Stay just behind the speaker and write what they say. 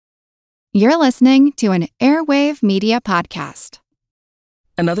You're listening to an Airwave Media Podcast.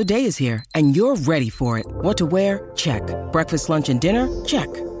 Another day is here, and you're ready for it. What to wear? Check. Breakfast, lunch, and dinner? Check.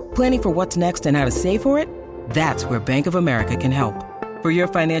 Planning for what's next and how to save for it? That's where Bank of America can help. For your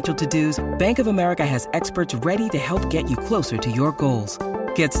financial to-dos, Bank of America has experts ready to help get you closer to your goals.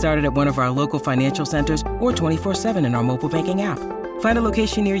 Get started at one of our local financial centers or 24/7 in our mobile banking app. Find a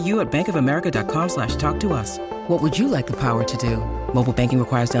location near you at bankofamerica.com/talktous. What would you like the power to do? Mobile banking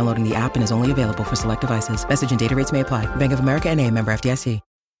requires downloading the app and is only available for select devices. Message and data rates may apply. Bank of America N.A., member FDIC.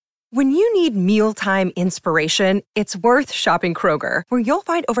 When you need mealtime inspiration, it's worth shopping Kroger, where you'll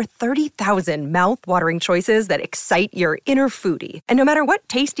find over 30,000 mouth-watering choices that excite your inner foodie. And no matter what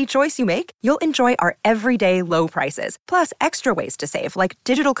tasty choice you make, you'll enjoy our everyday low prices, plus extra ways to save, like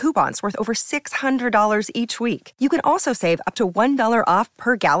digital coupons worth over $600 each week. You can also save up to $1 off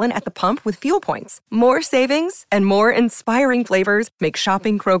per gallon at the pump with fuel points. More savings and more inspiring flavors make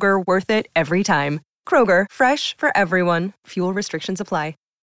shopping Kroger worth it every time. Kroger, fresh for everyone. Fuel restrictions apply.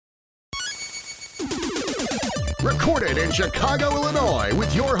 Recorded in Chicago, Illinois,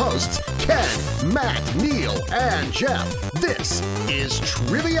 with your hosts, Ken, Matt, Neil, and Jeff. This is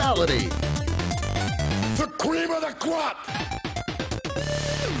Triviality. The cream of the crop!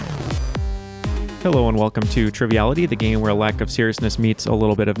 Hello and welcome to Triviality, the game where a lack of seriousness meets a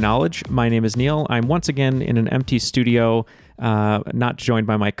little bit of knowledge. My name is Neil. I'm once again in an empty studio, not joined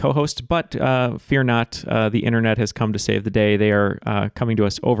by my co-host, but fear not, the internet has come to save the day. They are coming to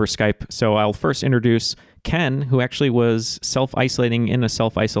us over Skype. So I'll first introduce Ken, who actually was self-isolating in a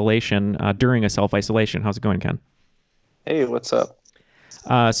self-isolation during a self-isolation. How's it going, Ken? Hey, what's up?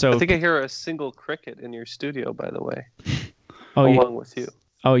 I think I hear a single cricket in your studio, by the way, with you.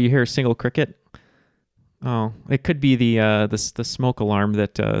 Oh, you hear a single cricket? Oh, it could be the smoke alarm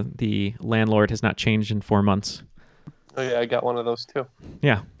that the landlord has not changed in 4 months. Oh yeah, I got one of those too.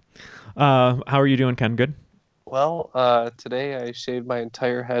 Yeah. How are you doing, Ken? Good? Well, today I shaved my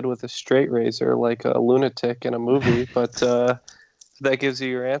entire head with a straight razor like a lunatic in a movie, but that gives you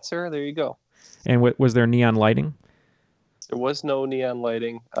your answer. There you go. And was there neon lighting? There was no neon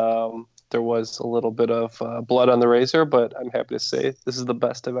lighting. There was a little bit of blood on the razor, but I'm happy to say this is the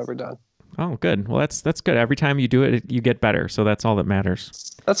best I've ever done. Oh, good. Well, that's good. Every time you do it, you get better. So that's all that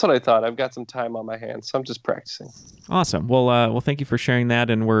matters. That's what I thought. I've got some time on my hands, so I'm just practicing. Awesome. Well, thank you for sharing that,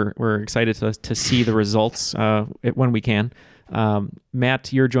 and we're excited to see the results when we can.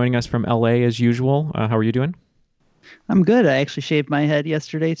 Matt, you're joining us from LA as usual. How are you doing? I'm good. I actually shaved my head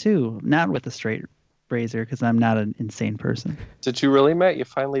yesterday too, not with a straight razor because I'm not an insane person. Did you really, Matt? You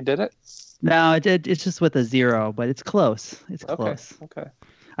finally did it? No, it's just with a zero, but it's close. It's close. Okay.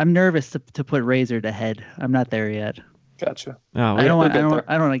 I'm nervous to put razor to head. I'm not there yet. Gotcha. Oh, I don't want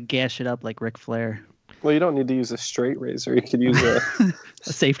to gash it up like Ric Flair. Well, you don't need to use a straight razor. You could use a a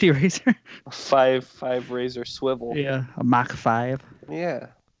safety razor. A five razor swivel. Yeah, a Mach 5. Yeah.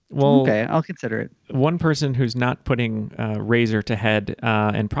 Well, okay, I'll consider it. One person who's not putting razor to head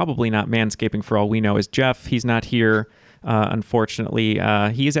and probably not manscaping for all we know is Jeff. He's not here. Unfortunately,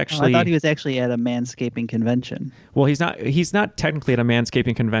 he's actually. I thought he was actually at a manscaping convention. Well, he's not. He's not technically at a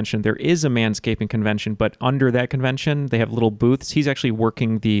manscaping convention. There is a manscaping convention, but under that convention, they have little booths. He's actually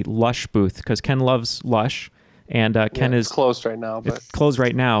working the Lush booth because Ken loves Lush, and Ken is closed right now. But it's closed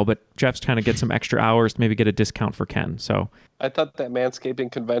right now. But Jeff's trying to get some extra hours to maybe get a discount for Ken. So I thought that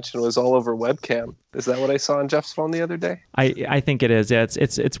manscaping convention was all over webcam. Is that what I saw on Jeff's phone the other day? I think it is. Yeah, it's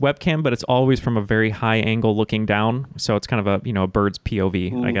webcam, but it's always from a very high angle looking down. So it's kind of a bird's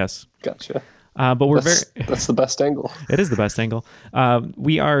POV, I guess. Gotcha. But that's the best angle. It is the best angle.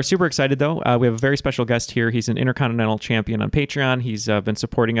 We are super excited though. We have a very special guest here. He's an Intercontinental Champion on Patreon. He's been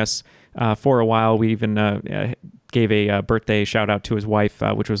supporting us for a while. We even gave a birthday shout out to his wife,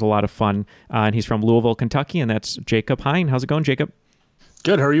 which was a lot of fun. And he's from Louisville, Kentucky, and that's Jacob Hine. How's it going, Jacob?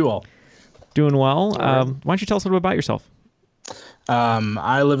 Good. How are you all? Doing well. Why don't you tell us a little bit about yourself?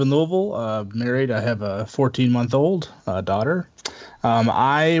 I live in Louisville, married. I have a 14-month-old daughter.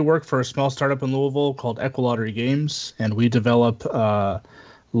 I work for a small startup in Louisville called Equilottery Games, and we develop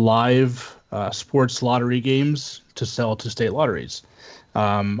live sports lottery games to sell to state lotteries.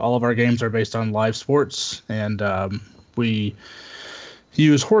 All of our games are based on live sports, and we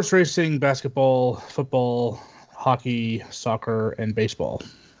use horse racing, basketball, football, hockey, soccer, and baseball.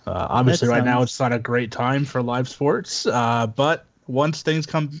 Obviously, right now it's not a great time for live sports, but once things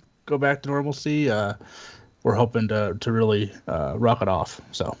go back to normalcy, we're hoping to really rock it off.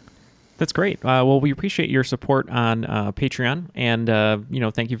 So that's great. Well, we appreciate your support on Patreon,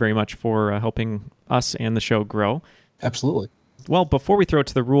 and thank you very much for helping us and the show grow. Absolutely. Well, before we throw it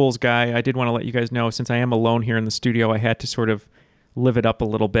to the rules guy, I did want to let you guys know, since I am alone here in the studio, I had to sort of live it up a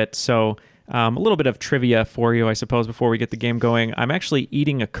little bit. So a little bit of trivia for you, I suppose, before we get the game going. I'm actually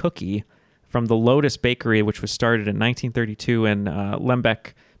eating a cookie from the Lotus Bakery, which was started in 1932 in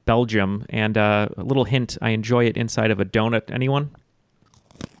Lembeck, Belgium. And a little hint, I enjoy it inside of a donut. Anyone?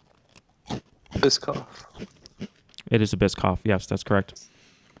 Biscoff. It is a Biscoff. Yes, that's correct.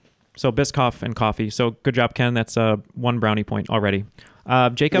 So Biscoff and coffee. So good job, Ken. That's 1 brownie point already.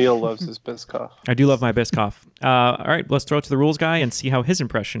 Jacob? Neil loves his Biscoff. I do love my Biscoff. All right, let's throw it to the rules guy and see how his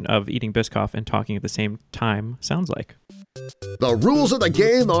impression of eating Biscoff and talking at the same time sounds like. The rules of the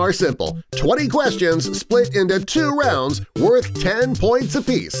game are simple. 20 questions split into 2 rounds worth 10 points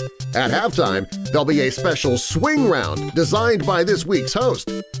apiece. At halftime, there'll be a special swing round designed by this week's host.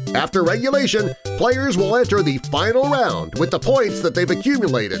 After regulation, players will enter the final round with the points that they've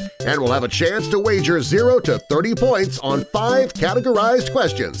accumulated and will have a chance to wager 0 to 30 points on 5 categorized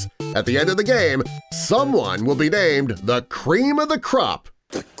questions. At the end of the game, someone will be named the cream of the crop.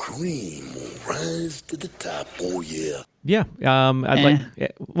 The cream will rise to the top, oh yeah. Yeah,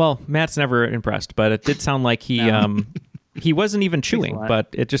 Matt's never impressed, but it did sound like he he wasn't even chewing, but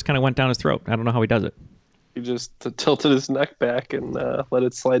it just kind of went down his throat. I don't know how he does it. He just tilted his neck back and let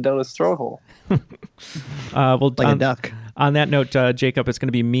it slide down his throat hole. Like a duck. On that note, Jacob, it's going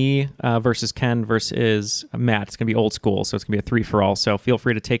to be me versus Ken versus Matt. It's going to be old school, so it's going to be a 3-for-all. So feel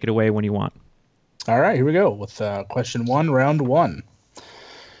free to take it away when you want. All right, here we go with question 1, round 1.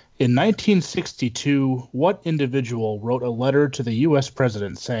 In 1962, what individual wrote a letter to the U.S.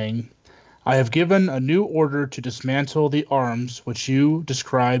 president saying, "I have given a new order to dismantle the arms which you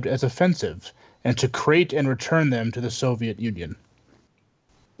described as offensive and to crate and return them to the Soviet Union"?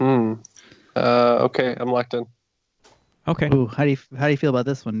 Okay, I'm locked in. Okay. Ooh, how do you feel about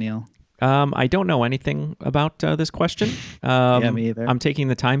this one, Neil? I don't know anything about this question. Yeah, me either. I'm taking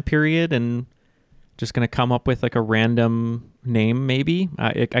the time period and just going to come up with like a random name, maybe.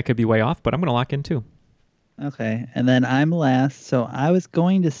 I could be way off, but I'm going to lock in too. Okay, and then I'm last. So I was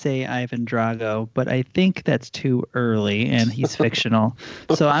going to say Ivan Drago, but I think that's too early, and he's fictional.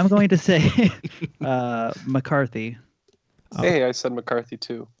 So I'm going to say McCarthy. Hey, I said McCarthy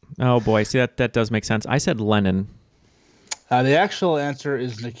too. Oh boy, see that does make sense. I said Lenin. The actual answer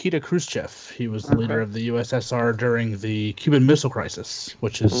is Nikita Khrushchev. He was the leader of the USSR during the Cuban Missile Crisis,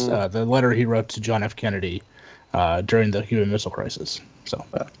 which is the letter he wrote to John F. Kennedy during the Cuban Missile Crisis. So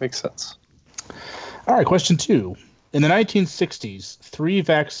that makes sense. All right, question 2. In the 1960s, 3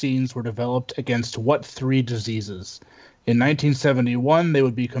 vaccines were developed against what 3 diseases? In 1971, they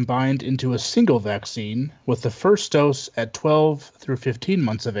would be combined into a single vaccine, with the first dose at 12 through 15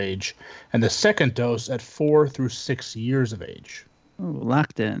 months of age, and the second dose at 4 through 6 years of age. Oh,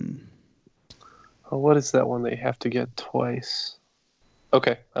 locked in. Oh, what is that one they have to get twice?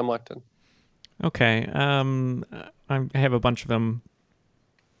 Okay, I'm locked in. Okay, I have a bunch of them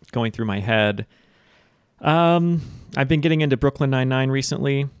going through my head. I've been getting into Brooklyn Nine-Nine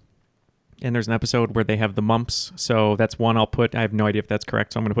recently. And there's an episode where they have the mumps. So that's one I'll put. I have no idea if that's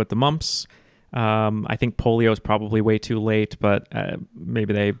correct. So I'm going to put the mumps. I think polio is probably way too late, but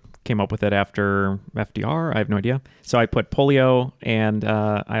maybe they came up with it after FDR. I have no idea. So I put polio, and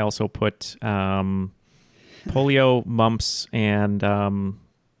I also put polio, mumps, and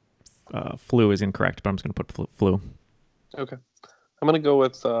flu is incorrect, but I'm just going to put flu. Okay. I'm going to go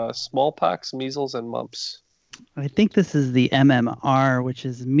with smallpox, measles, and mumps. I think this is the MMR, which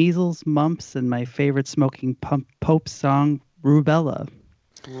is measles, mumps, and my favorite Smoking Pope song, Rubella.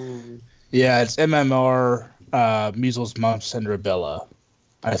 Yeah, it's MMR, measles, mumps, and rubella.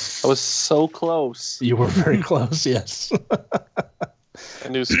 I was so close. You were very close, yes. I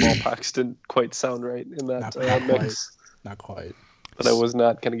knew smallpox didn't quite sound right in that mix. Not quite. But I was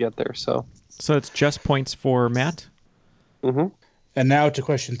not going to get there, so. So it's just points for Matt? Mm-hmm. And now to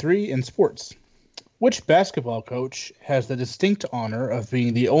question 3 in sports. Which basketball coach has the distinct honor of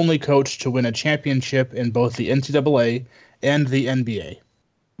being the only coach to win a championship in both the NCAA and the NBA?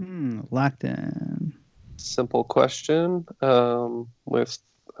 Locked in. Simple question with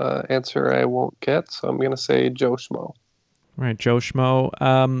answer I won't get, so I'm going to say Joe Schmo. All right, Joe Schmo.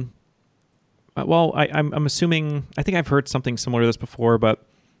 Well, I'm assuming, I think I've heard something similar to this before, but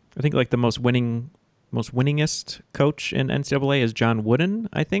I think like the most winningest coach in NCAA is John Wooden,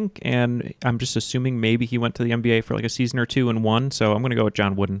 I think, and I'm just assuming maybe he went to the NBA for like a season or 2 and won, so I'm going to go with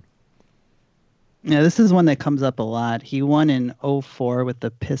John Wooden. Yeah, this is one that comes up a lot. He won in 2004 with the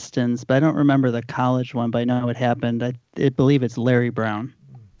Pistons, but I don't remember the college one, but I know it happened. I believe it's Larry Brown.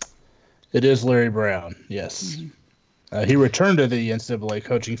 It is Larry Brown, yes. He returned to the NCAA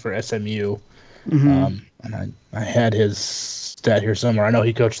coaching for SMU And I had his stat here somewhere. I know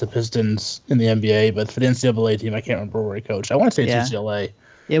he coached the Pistons in the NBA, but for the NCAA team, I can't remember where he coached. I want to say it's UCLA.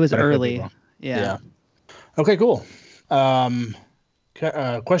 It was but I could be early. wrong. Yeah. Okay, cool.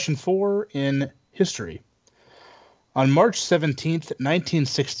 Question 4 in history. On March 17th,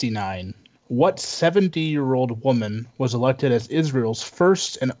 1969, what 70-year-old woman was elected as Israel's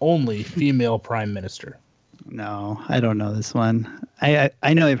first and only female prime minister? No, I don't know this one. I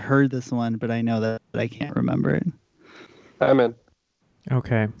know I've heard this one, but I know that I can't remember it. I'm in.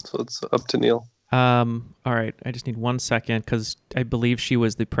 Okay. So it's up to Neil. All right. I just need 1 second because I believe she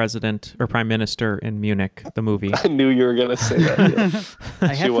was the president or prime minister in Munich, the movie. I knew you were going to say that. Yeah.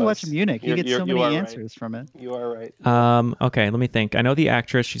 I have to watch Munich. You get so many answers from it. You are right. Okay, let me think. I know the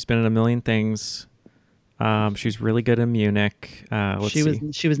actress. She's been in a million things. She's really good in Munich. Let's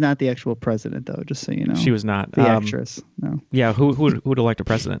see. She was not the actual president, though, just so you know. She was not. The actress, no. Yeah, who would elect a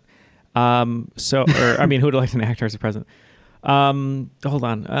president? Who'd elect an actor as a president? Hold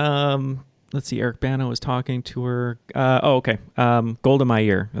on. Let's see. Eric Bana was talking to her. Okay. Golda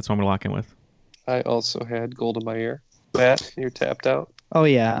Meir. That's what I'm going to lock in with. I also had Golda Meir. Matt, you're tapped out. Oh,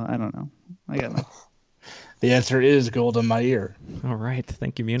 yeah. I don't know. I got nothing. The answer is Golda Meir. All right.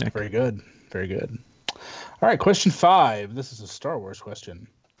 Thank you, Munich. Very good. Very good. All right. Question 5. This is a Star Wars question.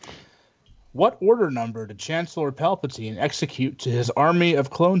 What order number did Chancellor Palpatine execute to his army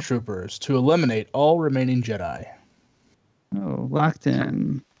of clone troopers to eliminate all remaining Jedi? Oh, locked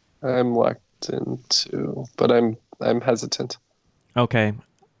in. I'm locked in too, but I'm hesitant. Okay.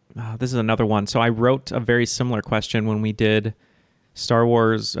 This is another one. So I wrote a very similar question when we did Star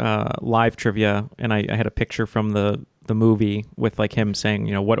Wars live trivia, and I had a picture from the movie with like him saying,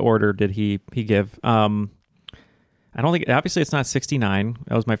 what order did he give? I don't think, obviously it's not 69.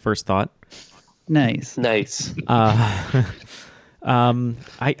 That was my first thought. Nice. I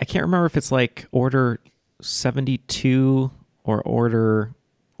can't remember if it's like order 72 or order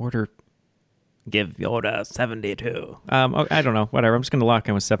give Yoda 72. I don't know. Whatever. I'm just going to lock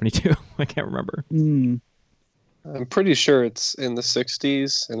in with 72. I can't remember. I'm pretty sure it's in the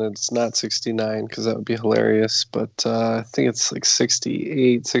 60s, and it's not 69 because that would be hilarious. But I think it's like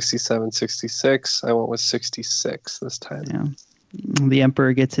 68, 67, 66. I went with 66 this time. Yeah. The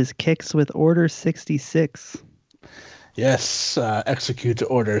Emperor gets his kicks with Order 66. Yes, execute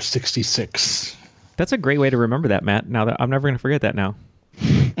Order 66. That's a great way to remember that, Matt. Now that I'm never going to forget that now.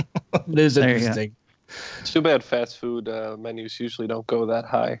 It is interesting. Too bad fast food menus usually don't go that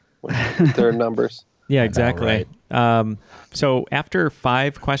high with their numbers. Yeah, exactly. Right. So after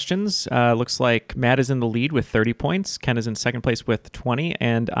 5 questions, looks like Matt is in the lead with 30 points. Ken is in second place with 20,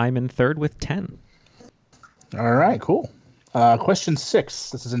 and I'm in third with 10. All right, cool. Question 6.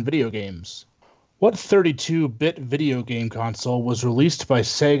 This is in video games. What 32-bit video game console was released by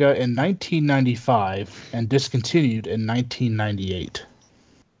Sega in 1995 and discontinued in 1998?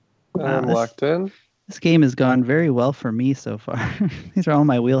 I'm locked in. This game has gone very well for me so far. These are all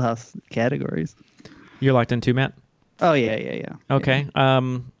my wheelhouse categories. You're locked in too, Matt? Oh, yeah. Okay. Yeah.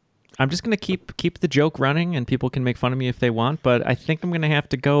 I'm just going to keep the joke running, and people can make fun of me if they want, but I think I'm going to have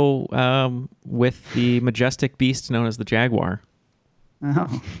to go with the majestic beast known as the Jaguar.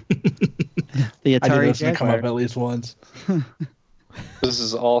 Oh. The Atari I knew this Jaguar. would come up at least once. This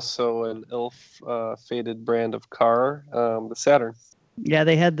is also an ill-fated brand of car, the Saturn. Yeah,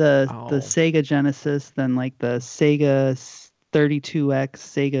 they had the Sega Genesis, then like the Sega 32X,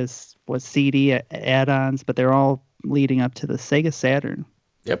 Sega's CD add-ons, but they're all leading up to the Sega Saturn.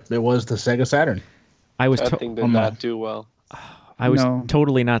 Yep, it was the Sega Saturn. That thing did not do well. I was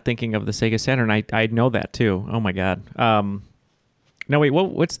totally not thinking of the Sega Saturn. I know that too. Oh my god. No, wait.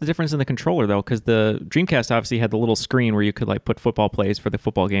 What's the difference in the controller though? Because the Dreamcast obviously had the little screen where you could like put football plays for the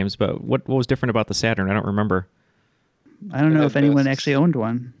football games. But what was different about the Saturn? I don't remember. I don't know if anyone actually owned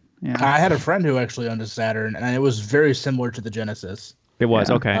one. Yeah. I had a friend who actually owned a Saturn, and it was very similar to the Genesis. It was,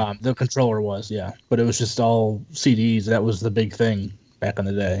 okay. The controller was, yeah. But it was just all CDs. That was the big thing back in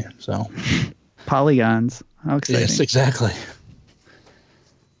the day. So polygons. How exciting. Yes, exactly.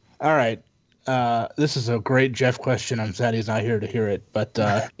 All right. This is a great Jeff question. I'm sad he's not here to hear it, but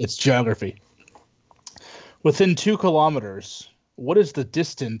it's geography. Within 2 kilometers, what is the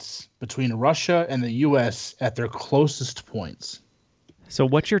distance between Russia and the U.S. at their closest points? So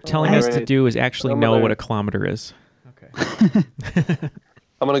what you're telling us to do is actually know what a kilometer is. Okay.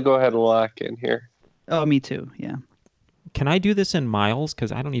 I'm going to go ahead and lock in here. Oh, me too. Yeah. Can I do this in miles?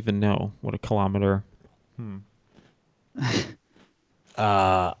 Because I don't even know what a kilometer.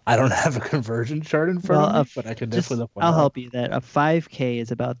 I don't have a conversion chart in front of me, but I can definitely look one I'll up. help you. That a 5K is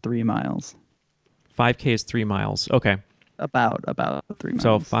about 3 miles. 5K is 3 miles. Okay. About 3 miles.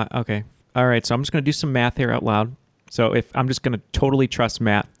 So okay. All right, so I'm just going to do some math here out loud. So if I'm just going to totally trust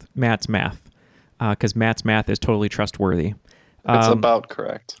Matt's math, because Matt's math is totally trustworthy. It's about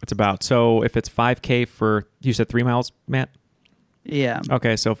correct. It's about. So if it's 5K for, you said 3 miles, Matt? Yeah.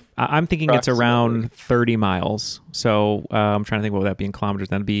 Okay, so I'm thinking it's around 30 miles. So I'm trying to think what would that be in kilometers.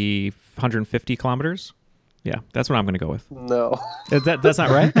 That'd be 150 kilometers? Yeah, that's what I'm going to go with. No. That's not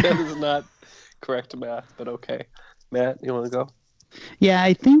right? That is not correct math, but okay. Matt, you want to go? Yeah,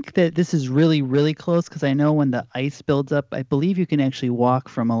 I think that this is really, really close because I know when the ice builds up, I believe you can actually walk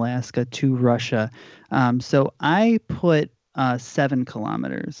from Alaska to Russia. So I put 7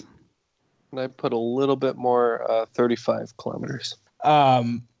 kilometers. And I put a little bit more, 35 kilometers.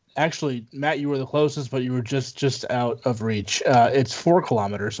 Actually, Matt, you were the closest, but you were just out of reach. It's 4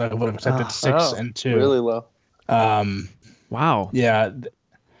 kilometers. So I would have accepted 6 and 2. Really low. Wow. Yeah.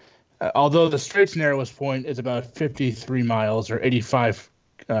 Although the straight's narrowest point is about 53 miles or 85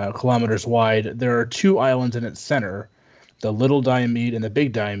 kilometers wide, there are 2 islands in its center, the Little Diomede and the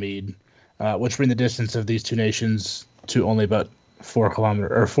Big Diomede, which bring the distance of these two nations to only about 4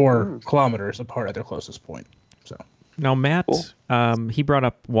 kilometers apart at their closest point. So now Matt, cool. He brought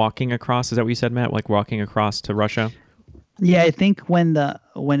up walking across. Is that what you said, Matt? Like walking across to Russia? Yeah, I think when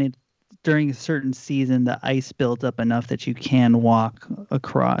it during a certain season, the ice builds up enough that you can walk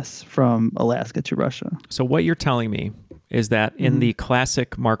across from Alaska to Russia. So what you're telling me is that in the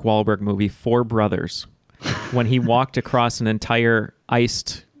classic Mark Wahlberg movie, Four Brothers, when he walked across an entire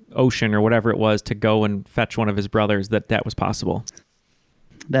iced ocean or whatever it was to go and fetch one of his brothers, that was possible.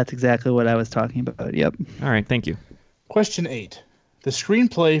 That's exactly what I was talking about. Yep. All right. Thank you. Question 8. The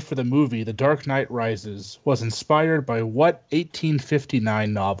screenplay for the movie The Dark Knight Rises was inspired by what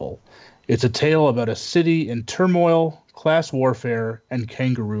 1859 novel? It's a tale about a city in turmoil, class warfare, and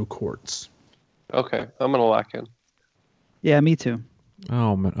kangaroo courts. Okay, I'm gonna lock in. Yeah, me too.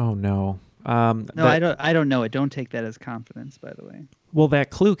 Oh no. I don't know it. Don't take that as confidence, by the way. Well, that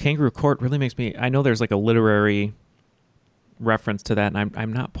clue, kangaroo court, really makes me. I know there's like a literary reference to that, and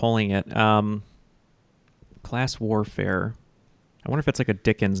I'm not pulling it. Class warfare. I wonder if it's like a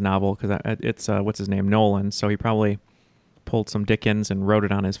Dickens novel because it's what's his name, Nolan. So he probably pulled some Dickens and wrote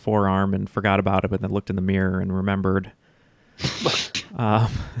it on his forearm and forgot about it, but then looked in the mirror and remembered.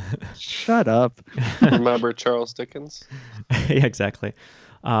 Shut up. Remember Charles Dickens? Yeah, exactly.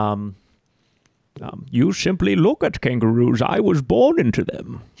 You simply look at kangaroos. I was born into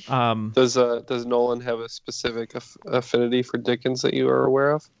them. Does Nolan have a specific affinity for Dickens that you are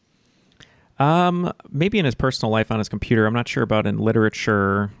aware of? Maybe in his personal life on his computer. I'm not sure about in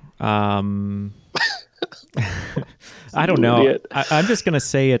literature. I don't know. I'm just going to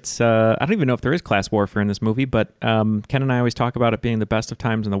say it's... I don't even know if there is class warfare in this movie, but Ken and I always talk about it being the best of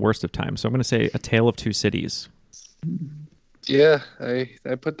times and the worst of times. So I'm going to say A Tale of Two Cities. Yeah, I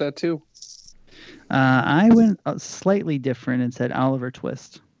put that too. I went slightly different and said Oliver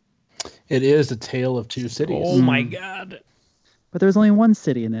Twist. It is A Tale of Two Cities. Oh my God. But there's only one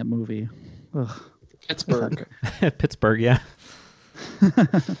city in that movie. Ugh. Pittsburgh. Pittsburgh, yeah.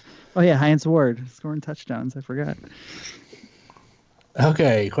 Oh, yeah, Heinz Ward scoring touchdowns. I forgot.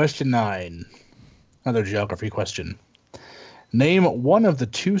 Okay, question 9. Another geography question. Name one of the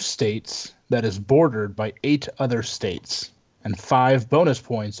 2 states that is bordered by 8 other states, and 5 bonus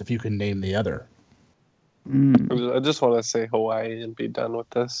points if you can name the other. I just want to say Hawaii and be done with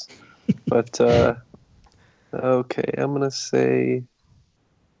this. But, okay, I'm going to say...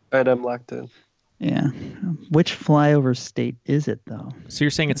 All right, I'm locked in. Yeah. Which flyover state is it, though? So you're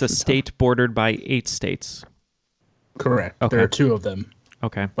saying it's a state bordered by 8 states? Correct. Okay. There are 2 of them.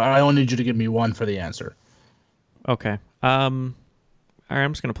 Okay. But I only need you to give me 1 for the answer. Okay. All right,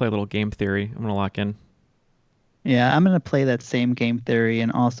 I'm just going to play a little game theory. I'm going to lock in. Yeah, I'm going to play that same game theory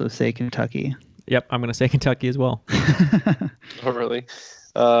and also say Kentucky. Yep, I'm going to say Kentucky as well. Oh, really?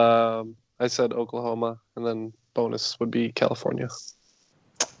 I said Oklahoma, and then bonus would be California.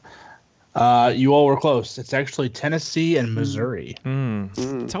 You all were close. It's actually Tennessee and Missouri.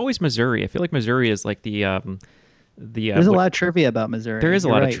 It's always Missouri. I feel like Missouri is like the There's a lot of trivia about Missouri. There is a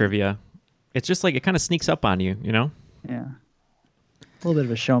lot of trivia. It's just like it kind of sneaks up on you, you know? Yeah. A little bit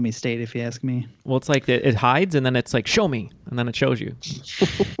of a show me state, if you ask me. Well, it's like it hides, and then it's like, show me, and then it shows you.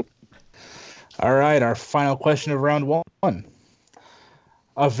 All right, our final question of round 1.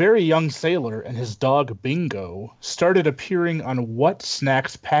 A very young sailor and his dog Bingo started appearing on what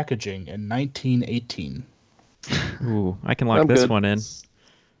snack's packaging in 1918? Ooh, I can lock this one in.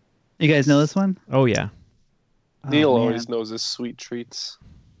 You guys know this one? Oh, yeah. Neil always knows his sweet treats.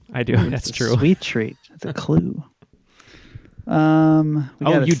 I do. That's true. Sweet treat. That's a clue.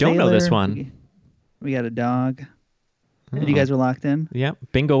 You don't know this one. We got a dog. And you guys were locked in? Yep.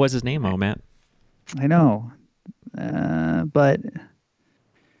 Bingo was his name, Matt. I know. But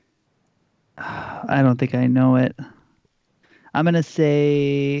I don't think I know it. I'm going to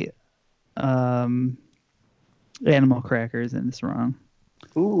say animal crackers, and it's wrong.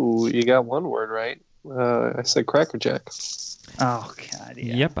 Ooh, you got one word right. I said Cracker Jack. Oh, God,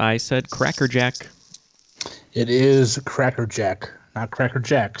 yeah. Yep, I said Cracker Jack. It is Cracker Jack, not Cracker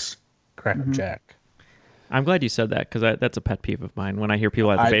Jacks. Cracker Jack. I'm glad you said that because that's a pet peeve of mine when I hear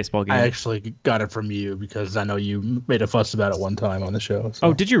people at the baseball game. I actually got it from you because I know you made a fuss about it one time on the show. So.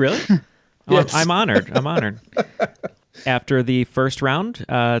 Oh, did you really? Yes. I'm honored. I'm honored. After the first round,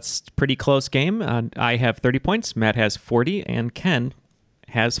 it's a pretty close game. I have 30 points, Matt has 40, and Ken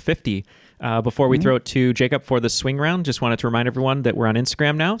has 50. Before we throw it to Jacob for the swing round, just wanted to remind everyone that we're on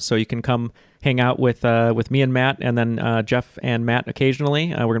Instagram now, so you can come hang out with me and Matt, and then Jeff and Matt occasionally.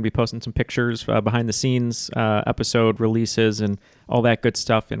 We're going to be posting some pictures behind the scenes, episode releases, and all that good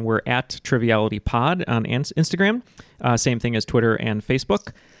stuff. And we're at Triviality Pod on Instagram, same thing as Twitter and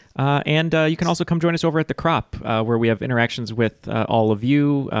Facebook. And you can also come join us over at The Crop, where we have interactions with all of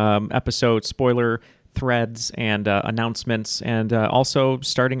you, episode spoiler threads and announcements, and also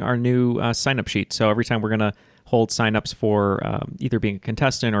starting our new sign-up sheet. So every time we're going to hold sign-ups for either being a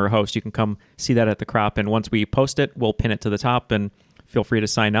contestant or a host, you can come see that at The Crop. And once we post it, we'll pin it to the top, and feel free to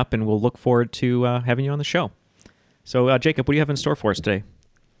sign up, and we'll look forward to having you on the show. So, Jacob, what do you have in store for us today?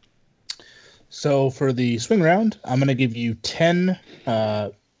 So for the swing round, I'm going to give you 10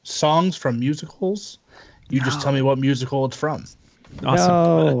 songs from musicals. You just tell me what musical it's from.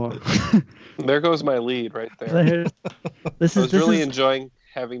 Awesome. No. There goes my lead right there. I was really enjoying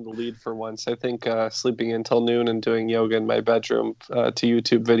having the lead for once. I think sleeping until noon and doing yoga in my bedroom to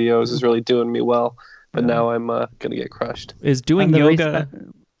YouTube videos is really doing me well. But now I'm going to get crushed. Is doing yoga...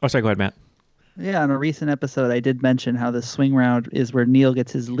 Oh, sorry, go ahead, Matt. Yeah, on a recent episode, I did mention how the swing round is where Neil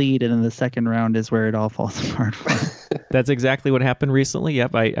gets his lead, and then the second round is where it all falls apart. That's exactly what happened recently.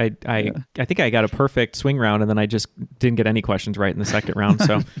 Yep, I think I got a perfect swing round, and then I just didn't get any questions right in the second round.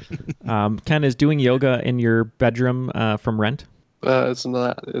 So, Ken, is doing yoga in your bedroom from Rent? It's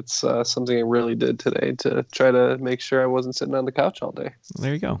not. It's something I really did today to try to make sure I wasn't sitting on the couch all day.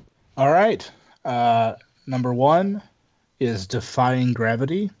 There you go. All right. Number 1 is Defying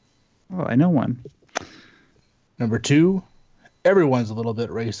Gravity. Oh, I know one. Number 2, Everyone's a Little Bit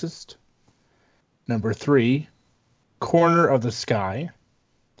Racist. Number 3, Corner of the Sky.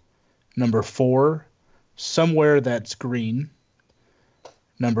 Number 4, Somewhere That's Green.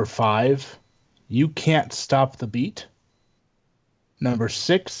 Number 5, You Can't Stop the Beat. Number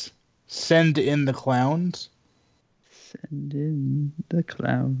 6, Send in the Clowns. Send in the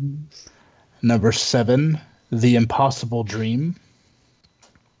clowns. Number 7, The Impossible Dream.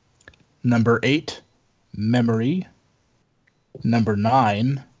 Number 8, Memory. Number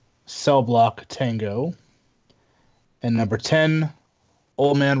 9, Cell Block Tango. And number 10,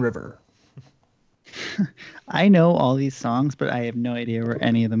 Old Man River. I know all these songs, but I have no idea where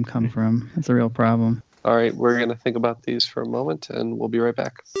any of them come from. That's a real problem. All right, we're going to think about these for a moment, and we'll be right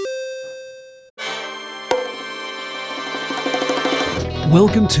back.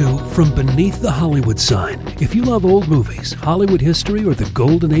 Welcome to From Beneath the Hollywood Sign. If you love old movies, Hollywood history, or the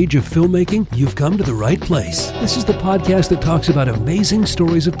golden age of filmmaking, you've come to the right place. This is the podcast that talks about amazing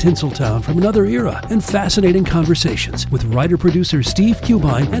stories of Tinseltown from another era and fascinating conversations with writer-producer Steve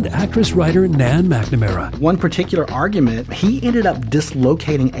Cubine and actress-writer Nan McNamara. One particular argument, he ended up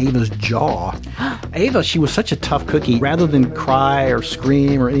dislocating Ava's jaw. Ava, she was such a tough cookie. Rather than cry or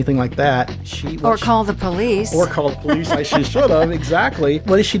scream or anything like that, Or call the police. Or call the police like she should have, exactly.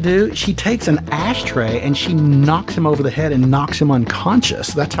 What does she do? She takes an ashtray and she knocks him over the head and knocks him unconscious.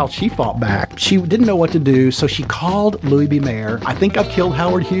 That's how she fought back. She didn't know what to do, so she called Louis B. Mayer. I think I've killed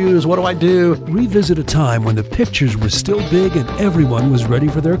Howard Hughes. What do I do? Revisit a time when the pictures were still big and everyone was ready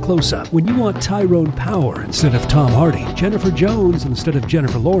for their close-up. When you want Tyrone Power instead of Tom Hardy, Jennifer Jones instead of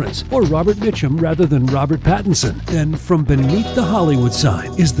Jennifer Lawrence, or Robert Mitchum rather than Robert Pattinson, then From Beneath the Hollywood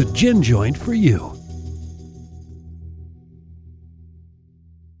Sign is the gin joint for you.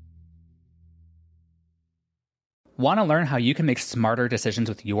 Want to learn how you can make smarter decisions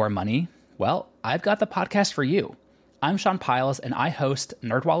with your money? Well, I've got the podcast for you. I'm Sean Piles, and I host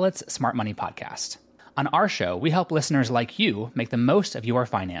NerdWallet's Smart Money Podcast. On our show, we help listeners like you make the most of your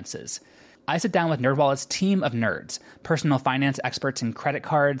finances. I sit down with NerdWallet's team of nerds, personal finance experts in credit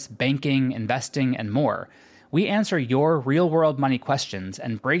cards, banking, investing, and more. We answer your real-world money questions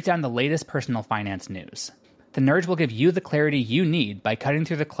and break down the latest personal finance news. The nerds will give you the clarity you need by cutting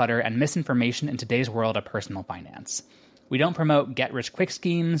through the clutter and misinformation in today's world of personal finance. We don't promote get-rich-quick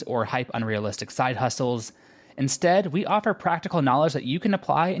schemes or hype unrealistic side hustles. Instead, we offer practical knowledge that you can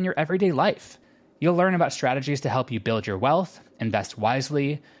apply in your everyday life. You'll learn about strategies to help you build your wealth, invest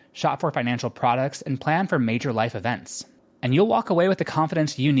wisely, shop for financial products, and plan for major life events. And you'll walk away with the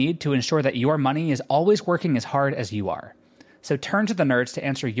confidence you need to ensure that your money is always working as hard as you are. So turn to the nerds to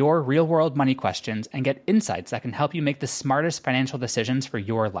answer your real-world money questions and get insights that can help you make the smartest financial decisions for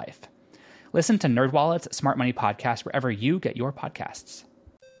your life. Listen to NerdWallet's Smart Money Podcast wherever you get your podcasts.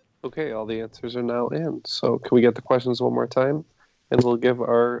 Okay, all the answers are now in. So can we get the questions one more time? And we'll give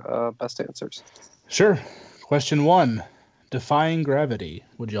our best answers. Sure. Question 1. Defying Gravity.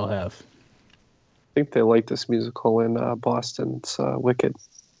 Would y'all have? I think they like this musical in Boston. It's Wicked.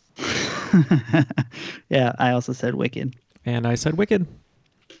 Yeah, I also said Wicked. And I said Wicked.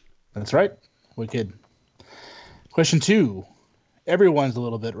 That's right. Wicked. Question 2. Everyone's a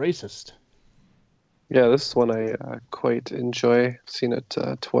little bit racist. Yeah, this is one I quite enjoy. I've seen it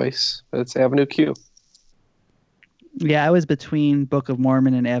twice. It's Avenue Q. Yeah, I was between Book of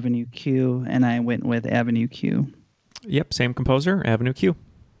Mormon and Avenue Q, and I went with Avenue Q. Yep, same composer, Avenue Q.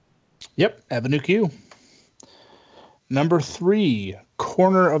 Yep, Avenue Q. Number 3,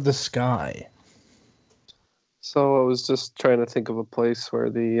 Corner of the Sky. So I was just trying to think of a place where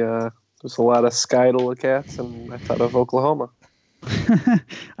there's a lot of sky to look at, and I thought of Oklahoma.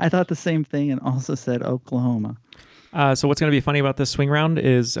 I thought the same thing and also said Oklahoma. So what's going to be funny about this swing round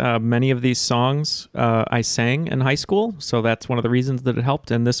is many of these songs I sang in high school, so that's one of the reasons that it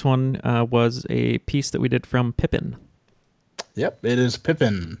helped. And this one was a piece that we did from Pippin. Yep, it is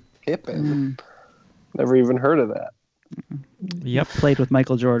Pippin. Pippin. Never even heard of that. Yep, played with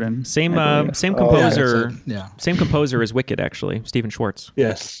Michael Jordan. Same composer. Yeah. Same composer as Wicked, actually, Stephen Schwartz.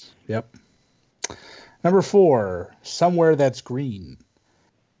 Yes. Yep. Number 4, Somewhere That's Green.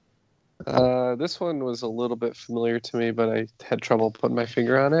 This one was a little bit familiar to me, but I had trouble putting my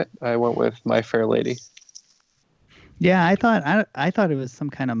finger on it. I went with My Fair Lady. Yeah, I thought it was some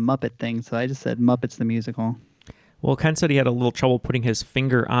kind of Muppet thing, so I just said Muppets the Musical. Well, Ken said he had a little trouble putting his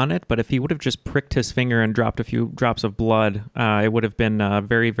finger on it, but if he would have just pricked his finger and dropped a few drops of blood, it would have been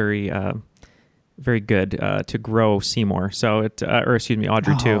very, very, very good to grow Seymour. So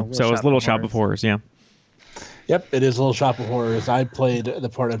Audrey too. So it was Little Shop of Horrors. Yeah. Yep, it is Little Shop of Horrors. I played the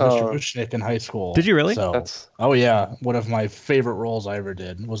part of Mr. Bushnick in high school. Did you really? So, oh yeah, one of my favorite roles I ever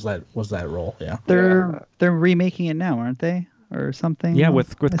did was that role. Yeah. They're remaking it now, aren't they? Or something. Yeah,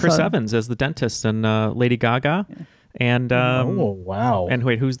 with Chris Evans as the dentist and Lady Gaga, and oh wow. And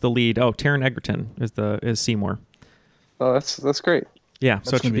wait, who's the lead? Oh, Taron Egerton is Seymour. Oh, that's great. Yeah,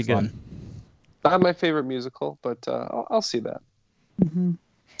 so it should be fun. good. Not my favorite musical, but I'll see that. Mm-hmm.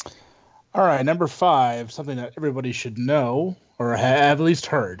 All right, number 5, something that everybody should know or have at least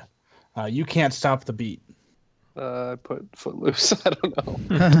heard. You Can't Stop the Beat. I put Footloose. I don't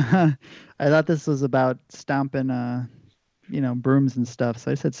know. I thought this was about stomping, brooms and stuff,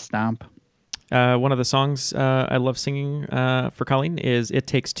 so I said stomp. One of the songs I love singing for Colleen is "It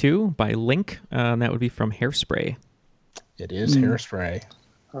Takes Two" by Link, and that would be from Hairspray. It is Hairspray.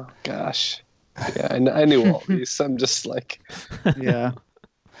 Oh gosh, yeah, I knew all these. I'm just like, yeah.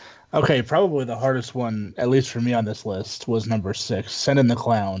 Okay, probably the hardest one, at least for me on this list, was number 6, Send in the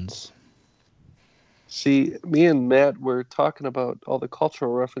Clowns. See, me and Matt were talking about all the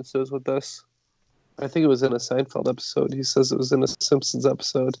cultural references with this. I think it was in a Seinfeld episode. He says it was in a Simpsons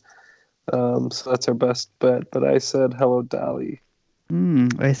episode. So that's our best bet. But I said Hello, Dolly.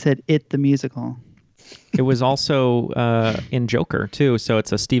 I said It the Musical. It was also in Joker, too. So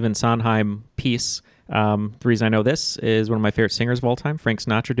it's a Stephen Sondheim piece. The reason I know this is one of my favorite singers of all time. Frank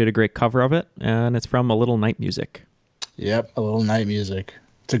Sinatra did a great cover of it, and it's from A Little Night Music. Yep, A Little Night Music.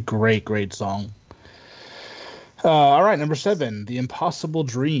 It's a great, great song. All right, number 7, The Impossible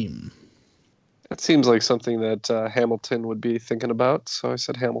Dream. That seems like something that Hamilton would be thinking about, so I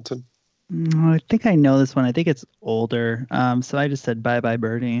said Hamilton. I think I know this one. I think it's older, so I just said Bye Bye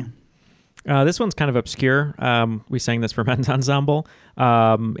Birdie. This one's kind of obscure. We sang this for Men's Ensemble,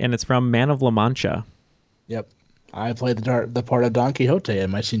 and it's from Man of La Mancha. Yep. I played the part of Don Quixote in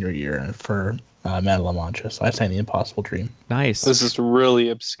my senior year for Man of La Mancha, so I sang The Impossible Dream. Nice. This is really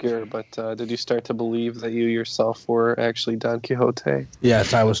obscure, but did you start to believe that you yourself were actually Don Quixote?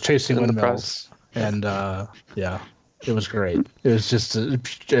 Yes, I was chasing windmills, and yeah, it was great. It was just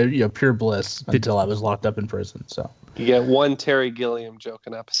pure bliss until I was locked up in prison. So you get one Terry Gilliam joke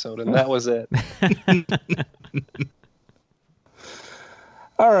an episode, and that was it.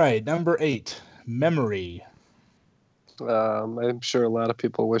 All right, number 8, Memory. I'm sure a lot of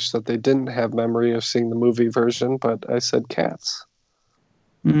people wish that they didn't have memory of seeing the movie version, but I said Cats.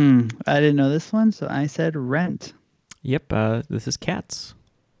 I didn't know this one, so I said Rent. Yep, this is Cats.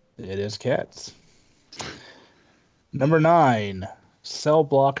 It is Cats. Number 9, Cell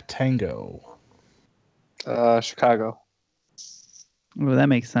Block Tango. Chicago. Oh, that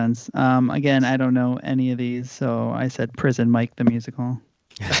makes sense. Again, I don't know any of these, so I said Prison Mike the Musical.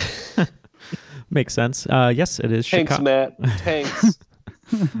 Makes sense. Yes, it is Thanks, Chicago. Matt. Thanks.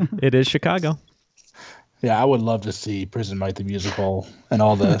 It is Chicago. Yeah, I would love to see Prison Mike the Musical and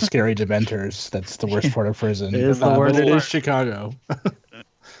all the scary Dementors. That's the worst part of prison. It is the But worst it is part. Chicago.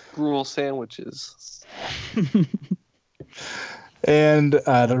 Gruel sandwiches. And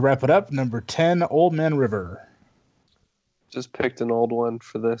to wrap it up, number 10, Old Man River. Just picked an old one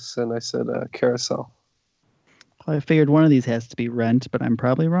for this, and I said Carousel. Well, I figured one of these has to be Rent, but I'm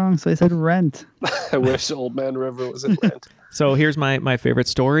probably wrong, so I said Rent. I wish Old Man River was in Rent. So here's my favorite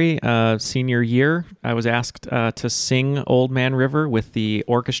story. Senior year, I was asked to sing Old Man River with the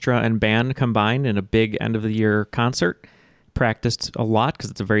orchestra and band combined in a big end-of-the-year concert. Practiced a lot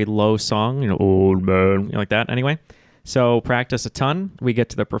because it's a very low song, Old Man, like that. Anyway, so practice a ton. We get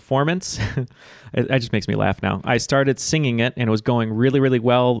to the performance. It just makes me laugh now. I started singing it, and it was going really, really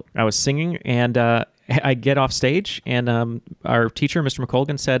well. I was singing, and I get off stage, and our teacher, Mr.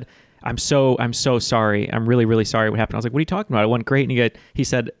 McColgan, said, I'm so sorry. I'm really, really sorry what happened. I was like, what are you talking about? It went great. And he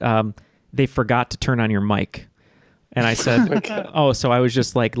said, they forgot to turn on your mic. And I said, oh, so I was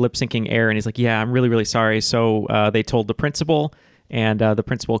just like lip syncing air. And he's like, yeah, I'm really, really sorry. So they told the principal, and the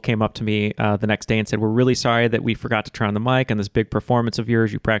principal came up to me the next day and said, we're really sorry that we forgot to turn on the mic and this big performance of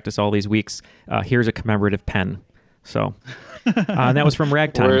yours. You practiced all these weeks. Here's a commemorative pen. So and that was from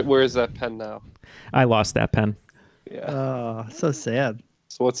Ragtime. Where is that pen now? I lost that pen. Yeah. Oh, so sad.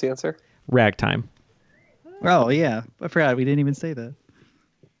 So what's the answer? Ragtime. Oh, yeah. I forgot. We didn't even say that.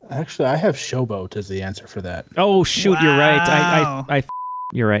 Actually, I have Showboat as the answer for that. Oh, shoot. You're right.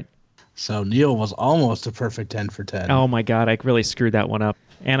 You're right. So Neil was almost a perfect 10 for 10. Oh, my God. I really screwed that one up.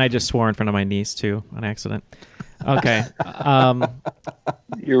 And I just swore in front of my niece, too, on accident. Okay.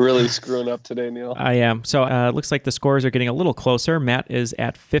 You're really screwing up today, Neil. I am. So it looks like the scores are getting a little closer. Matt is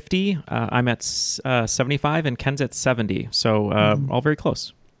at 50. I'm at 75, and Ken's at 70. So all very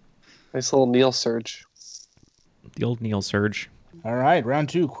close. Nice little Neil surge. The old Neil surge. All right, round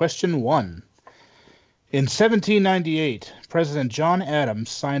 2, question 1. In 1798, President John Adams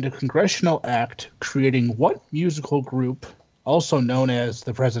signed a congressional act creating what musical group, also known as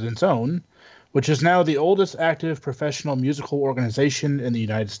the President's Own, which is now the oldest active professional musical organization in the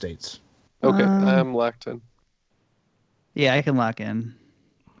United States? Okay, I'm locked in. Yeah, I can lock in.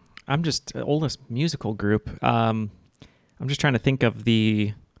 I'm just oldest musical group. I'm just trying to think of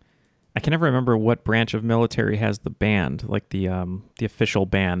I can never remember what branch of military has the band, like the official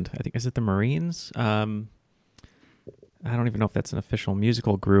band. I think, is it the Marines? I don't even know if that's an official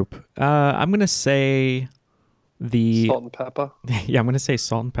musical group. I'm going to say the Salt and Pepper. Yeah, I'm going to say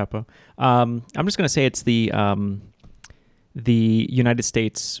Salt and Pepper. I'm just going to say it's the United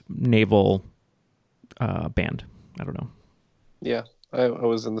States Naval band. I don't know. Yeah, I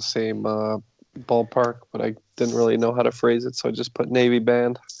was in the same ballpark, but I didn't really know how to phrase it, so I just put Navy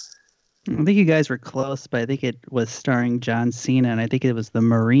band. I think you guys were close, but I think it was starring John Cena, and I think it was the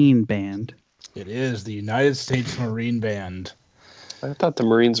Marine Band. It is the United States Marine Band. I thought the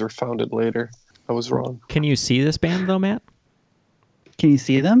Marines were founded later. I was wrong. Can you see this band, though, Matt? Can you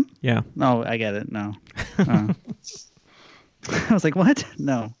see them? Yeah. Oh, I get it. No. I was like, what?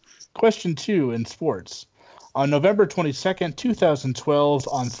 No. Question 2 in sports. On November 22nd, 2012,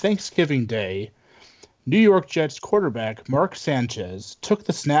 on Thanksgiving Day, New York Jets quarterback Mark Sanchez took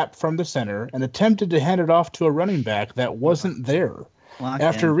the snap from the center and attempted to hand it off to a running back that wasn't there.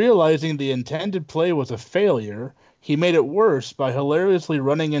 After realizing the intended play was a failure, he made it worse by hilariously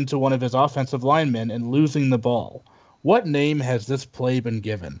running into one of his offensive linemen and losing the ball. What name has this play been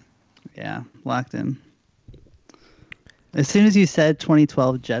given? Yeah, locked in. As soon as you said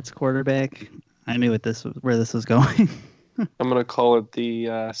 2012 Jets quarterback, I knew where this was going. I'm going to call it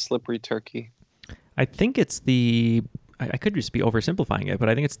the slippery turkey. I think it's I could just be oversimplifying it, but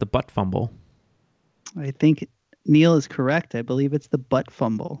I think it's the butt fumble. I think Neil is correct. I believe it's the butt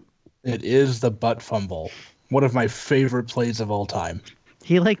fumble. It is the butt fumble. One of my favorite plays of all time.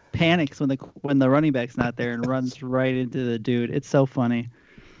 He panics when the running back's not there and runs right into the dude. It's so funny.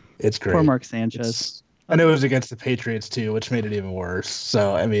 It's great. Poor Mark Sanchez. And it was against the Patriots too, which made it even worse.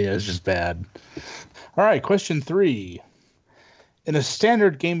 So, I mean, it was just bad. All right, question 3. In a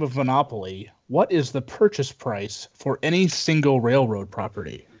standard game of Monopoly, what is the purchase price for any single railroad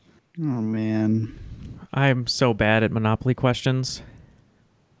property? Oh, man. I'm so bad at Monopoly questions.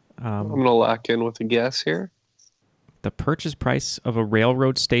 I'm going to lock in with a guess here. The purchase price of a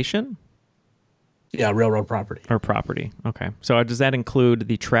railroad station? Yeah, railroad property. Or property. Okay. So does that include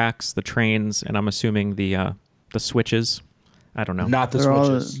the tracks, the trains, and I'm assuming the The switches. I don't know. Not the They're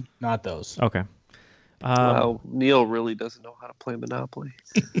switches. Not those. Okay. Wow, Neil really doesn't know how to play Monopoly.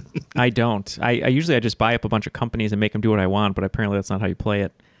 I don't. I usually just buy up a bunch of companies and make them do what I want, but apparently that's not how you play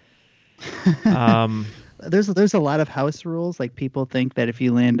it. There's a lot of house rules. Like people think that if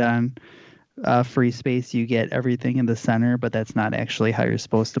you land on free space, you get everything in the center, but that's not actually how you're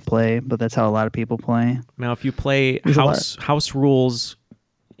supposed to play. But that's how a lot of people play. Now, if you play house rules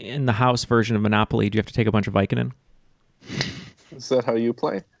in the house version of Monopoly, do you have to take a bunch of Vicodin? Is that how you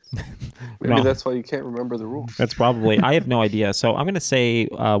play? Maybe No. that's why you can't remember the rules. That's probably. I have no idea. So I'm going to say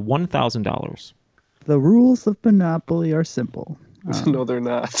 $1,000. The rules of Monopoly are simple. No, they're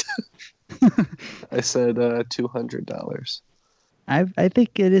not. I said $200. I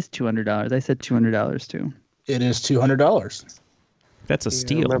think it is $200. I said $200 too. It is $200. That's a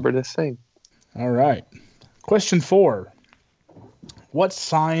steal. Remember this thing. All right. Question 4. What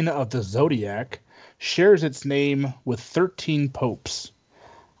sign of the zodiac shares its name with 13 popes?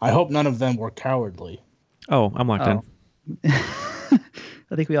 I hope none of them were cowardly. Oh, I'm locked in.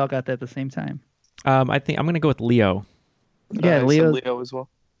 I think we all got that at the same time. I think I'm going to go with Leo. Yeah, I Leo. said Leo as well.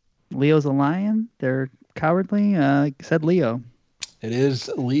 Leo's a lion. They're cowardly. Said Leo. It is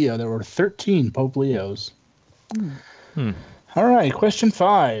Leo. There were 13 Pope Leos. Hmm. All right. Question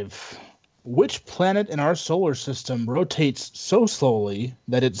 5. Which planet in our solar system rotates so slowly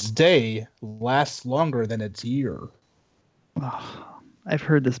that its day lasts longer than its year? Oh, I've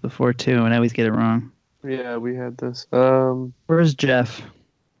heard this before too, and I always get it wrong. Yeah, we had this. Where's Jeff?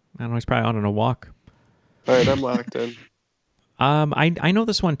 I don't know. He's probably out on a walk. All right, I'm locked in. I know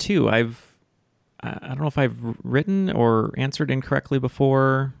this one too. I don't know if I've written or answered incorrectly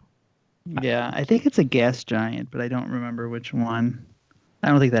before. Yeah, I think it's a gas giant, but I don't remember which one. I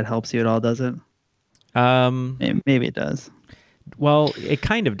don't think that helps you at all, does it? Maybe it does. Well, it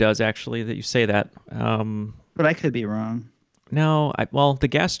kind of does actually that you say that. But I could be wrong. No, the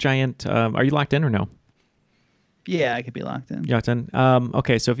gas giant. Are you locked in or no? Yeah, I could be locked in. You're locked in.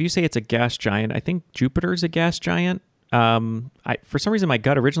 Okay, so if you say it's a gas giant, I think Jupiter's a gas giant. For some reason, my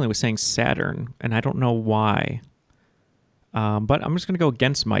gut originally was saying Saturn, and I don't know why. But I'm just going to go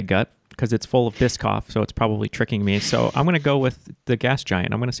against my gut because it's full of Biscoff, so it's probably tricking me. So I'm going to go with the gas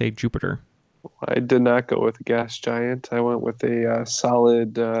giant. I'm going to say Jupiter. I did not go with a gas giant. I went with a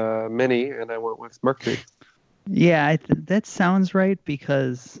solid mini, and I went with Mercury. Yeah, that sounds right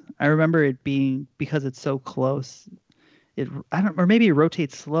because I remember it being because it's so close. Or maybe it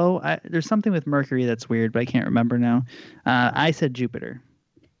rotates slow. There's something with Mercury that's weird, but I can't remember now. I said Jupiter.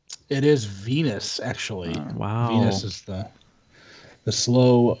 It is Venus, actually. Wow. Venus is the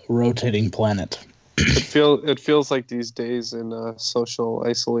slow rotating planet. It feels like these days in social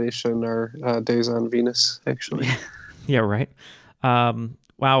isolation are days on Venus, actually. Yeah, right.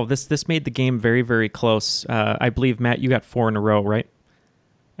 Wow, this made the game very, very close. I believe, Matt, you got 4 in a row, right?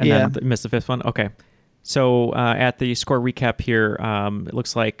 And then missed the 5th one? Okay. So at the score recap here, it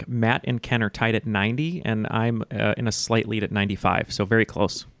looks like Matt and Ken are tied at 90, and I'm in a slight lead at 95, so very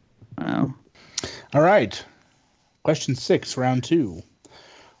close. Wow. All right. Question 6, round 2.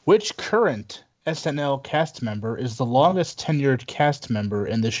 Which current SNL cast member is the longest tenured cast member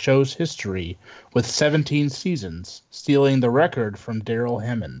in the show's history with 17 seasons, stealing the record from Daryl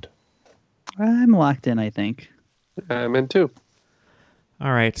Hammond? I'm locked in, I think. I'm in too.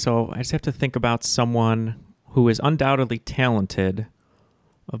 All right, so I just have to think about someone who is undoubtedly talented,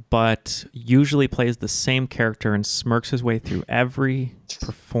 but usually plays the same character and smirks his way through every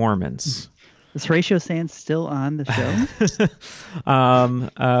performance. Is Horatio Sands still on the show?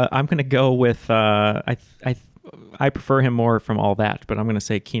 I'm going to go with I prefer him more from all that, but I'm going to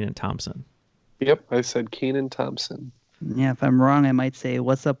say Kenan Thompson. Yep, I said Kenan Thompson. Yeah, if I'm wrong, I might say,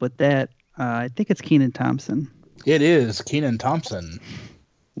 what's up with that? I think it's Kenan Thompson. It is Kenan Thompson.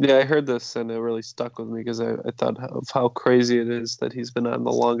 Yeah, I heard this and it really stuck with me because I thought of how crazy it is that he's been on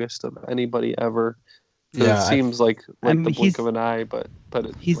the longest of anybody ever. Yeah, it seems like the blink of an eye, but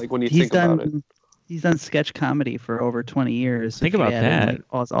like when you think about it. He's done sketch comedy for over 20 years. Think about that.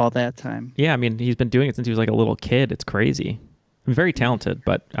 All that time. Yeah, I mean, he's been doing it since he was like a little kid. It's crazy. Very talented,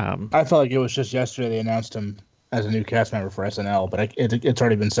 but... I felt like it was just yesterday they announced him as a new cast member for SNL, but it's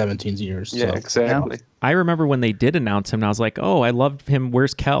already been 17 years. Yeah, so. exactly. I remember when they did announce him, and I was like, oh, I loved him.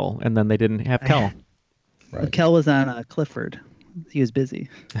 Where's Kel? And then they didn't have Kel. Right. Kel was on Clifford. He was busy.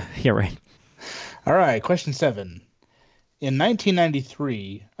 Yeah, right. All right, question 7. In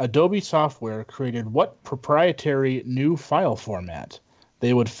 1993, Adobe Software created what proprietary new file format?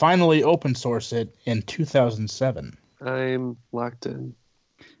 They would finally open source it in 2007. I'm locked in.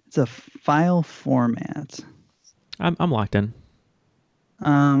 It's a file format. I'm locked in.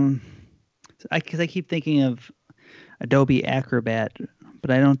 Because I keep thinking of Adobe Acrobat,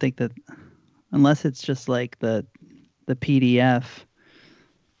 but I don't think that unless it's just like the PDF.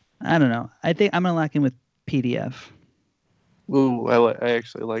 I don't know. I think I'm gonna lock in with PDF. Ooh, I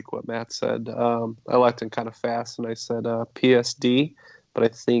actually like what Matt said. I locked in kind of fast, and I said PSD, but I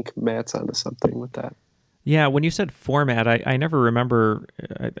think Matt's onto something with that. Yeah, when you said format, I never remember,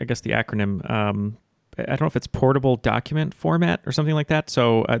 I guess, the acronym. I don't know if it's portable document format or something like that.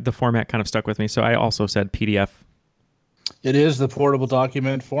 So the format kind of stuck with me. So I also said PDF. It is the portable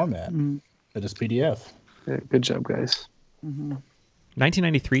document format. Mm-hmm. It is PDF. Yeah, good job, guys. Mm-hmm.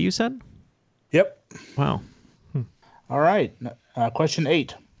 1993, you said? Yep. Wow. All right. Question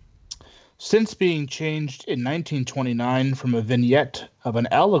 8. Since being changed in 1929 from a vignette of an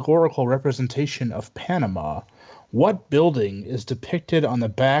allegorical representation of Panama, what building is depicted on the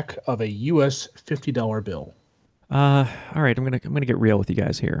back of a U.S. $50 bill? All right, I'm gonna get real with you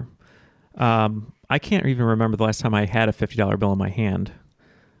guys here. I can't even remember the last time I had a $50 bill in my hand.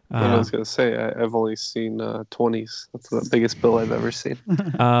 I was gonna say I've only seen 20s. That's the biggest bill I've ever seen.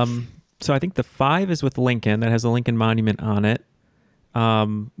 So I think the 5 is with Lincoln. That has a Lincoln Monument on it.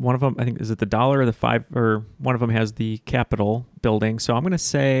 One of them, I think, is it the dollar or the 5? Or one of them has the Capitol building. So I'm gonna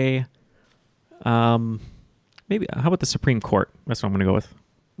say, maybe. How about the Supreme Court? That's what I'm gonna go with.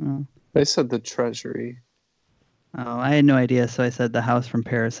 Oh. I said the Treasury. Oh, I had no idea, so I said the house from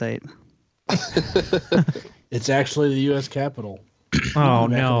Parasite. It's actually the U.S. Capitol. Oh,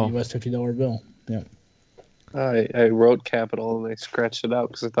 Back no. of the U.S. $50 bill. Yeah. I wrote Capitol and I scratched it out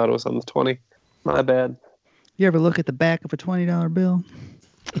because I thought it was on the 20. My bad. You ever look at the back of a $20 bill?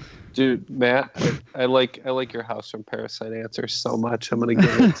 Dude, Matt, I like your house from Parasite answer so much. I'm gonna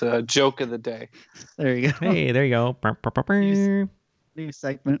give it a joke of the day. There you go. Hey, there you go. New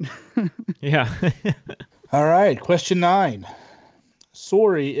segment. Yeah. All right. Question 9.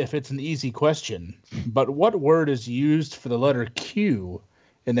 Sorry if it's an easy question, but what word is used for the letter Q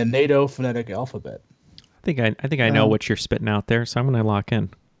in the NATO phonetic alphabet? I think I know what you're spitting out there, so I'm gonna lock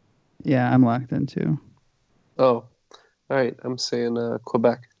in. Yeah, I'm locked in too. Oh, all right. I'm saying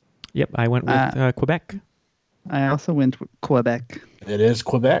Quebec. Yep, I went with Quebec. I also went with Quebec. It is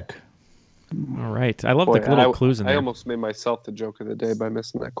Quebec. All right. I love the little clues in there. I almost made myself the joke of the day by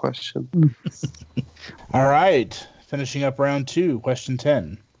missing that question. All right. Finishing up round 2, question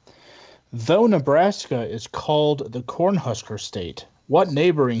 10. Though Nebraska is called the Cornhusker State, what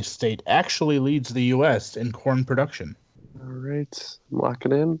neighboring state actually leads the U.S. in corn production? All right. I'm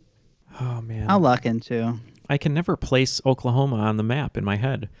locking in. Oh, man. I'll lock in too. I can never place Oklahoma on the map in my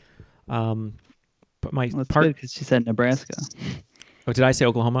head. But my Well, it's good because she said Nebraska. Oh, did I say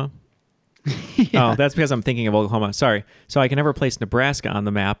Oklahoma? Yeah. Oh, that's because I'm thinking of Oklahoma. Sorry. So I can never place Nebraska on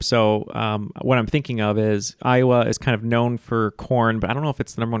the map. So what I'm thinking of is Iowa is kind of known for corn, but I don't know if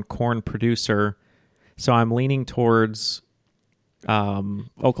it's the number one corn producer. So I'm leaning towards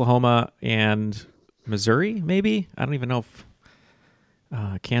Oklahoma and Missouri, maybe? I don't even know if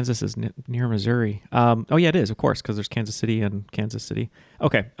Kansas is near Missouri. Oh, yeah, it is, of course, because there's Kansas City and Kansas City.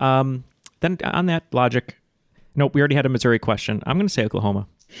 Okay. Then on that logic, nope, we already had a Missouri question. I'm going to say Oklahoma.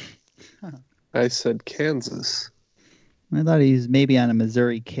 I said Kansas. I thought he was maybe on a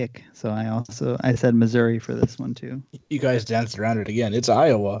Missouri kick, so I said Missouri for this one too. You guys danced around it again. It's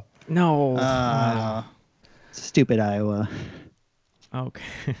Iowa. No. Stupid Iowa.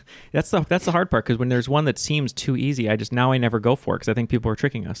 Okay. That's the hard part, because when there's one that seems too easy, I never go for it because I think people are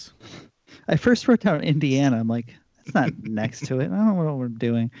tricking us. I first wrote down Indiana. I'm like, it's not next to it. I don't know what we're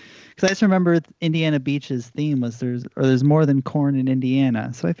doing. Because I just remember Indiana Beach's theme was there's more than corn in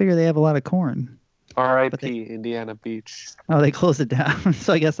Indiana. So I figure they have a lot of corn. R.I.P. Indiana Beach. Oh, they closed it down.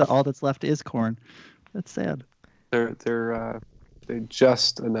 So I guess all that's left is corn. That's sad. They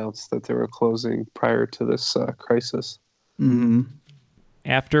just announced that they were closing prior to this crisis. Mm-hmm.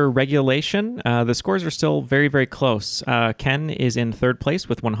 After regulation, the scores are still very, very close. Ken is in third place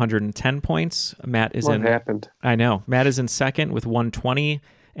with 110 points. Matt is What happened? I know. Matt is in second with 120,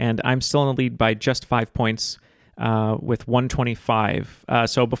 and I'm still in the lead by just 5 points with 125.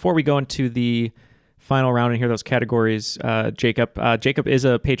 So before we go into the final round and hear those categories, Jacob is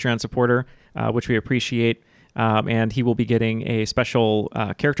a Patreon supporter, which we appreciate, and he will be getting a special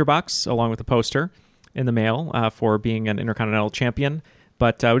character box along with a poster in the mail for being an Intercontinental Champion.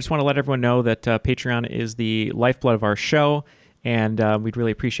 But we just want to let everyone know that Patreon is the lifeblood of our show, and we'd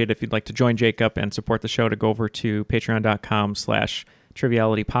really appreciate it if you'd like to join Jacob and support the show to go over to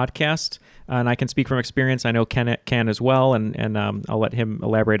patreon.com/trivialitypodcast. And I can speak from experience. I know Ken can as well, and I'll let him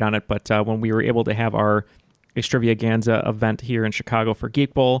elaborate on it. But when we were able to have our Extravaganza event here in Chicago for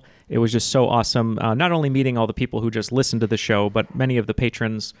Geek Bowl. It was just so awesome, not only meeting all the people who just listened to the show, but many of the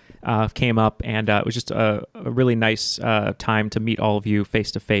patrons came up, and it was just a really nice time to meet all of you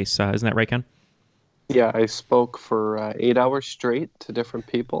face-to-face. Isn't that right, Ken? Yeah, I spoke for 8 hours straight to different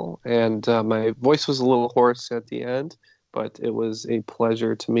people, and my voice was a little hoarse at the end, but it was a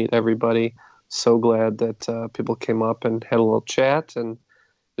pleasure to meet everybody. So glad that people came up and had a little chat, and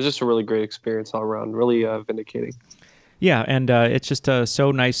it was just a really great experience all around, really vindicating. Yeah, and it's just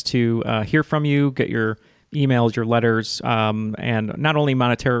so nice to hear from you, get your emails, your letters, and not only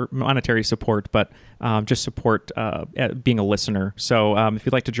monetary support, but just support at being a listener. So if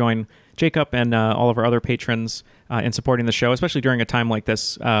you'd like to join Jacob and all of our other patrons in supporting the show, especially during a time like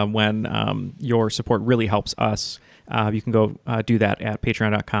this when your support really helps us, you can go do that at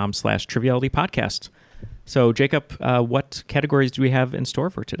patreon.com/trivialitypodcast. So Jacob, what categories do we have in store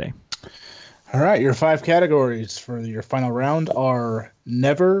for today? All right, your 5 categories for your final round are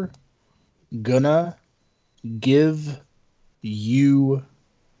never gonna give you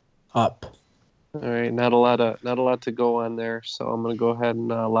up. All right, not a lot to go on there, so I'm gonna go ahead and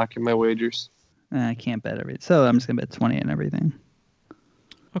lock in my wagers. I can't bet everything, so I'm just gonna bet 20 on everything.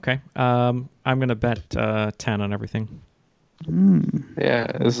 Okay, I'm gonna bet 10 on everything. Yeah,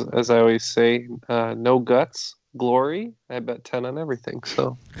 as I always say, no guts, glory. I bet 10 on everything.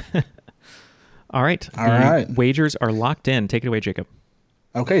 So, all right, the wagers are locked in. Take it away, Jacob.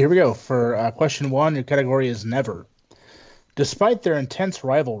 Okay, here we go. For question 1, your category is never. Despite their intense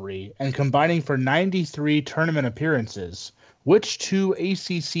rivalry and combining for 93 tournament appearances, which 2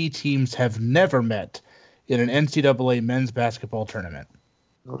 ACC teams have never met in an NCAA men's basketball tournament?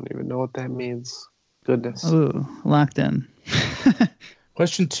 I don't even know what that means. Goodness. Ooh, locked in.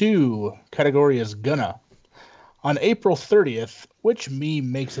 Question 2, category is gonna. On April 30th, which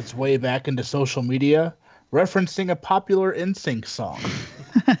meme makes its way back into social media, referencing a popular NSYNC song?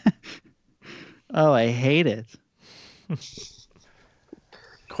 Oh, I hate it.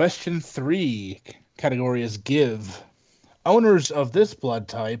 Question 3, category is give. Owners of this blood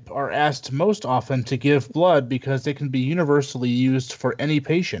type are asked most often to give blood because they can be universally used for any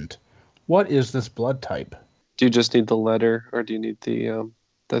patient. What is this blood type? Do you just need the letter, or do you need the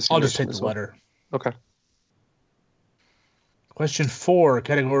designation? I'll just take the letter. Okay. Question 4,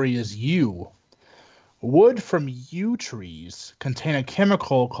 category is yew. Wood from yew trees contain a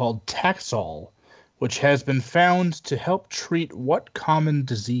chemical called Taxol, which has been found to help treat what common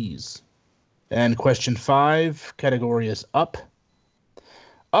disease? And question 5, category is Up.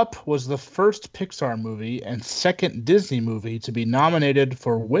 Up was the first Pixar movie and second Disney movie to be nominated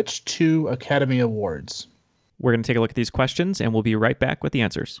for which 2 Academy Awards? We're going to take a look at these questions, and we'll be right back with the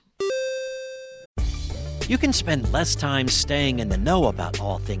answers. You can spend less time staying in the know about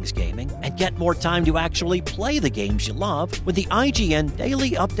all things gaming and get more time to actually play the games you love with the IGN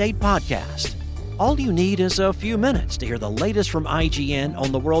Daily Update podcast. All you need is a few minutes to hear the latest from IGN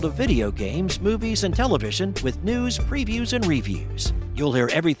on the world of video games, movies, and television with news, previews, and reviews. You'll hear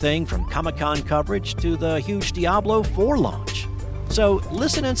everything from Comic-Con coverage to the huge Diablo 4 launch. So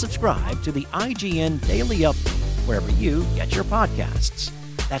listen and subscribe to the IGN Daily Update wherever you get your podcasts.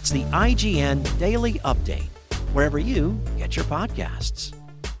 That's the IGN Daily Update, wherever you get your podcasts.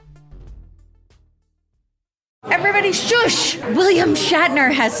 Everybody shush! William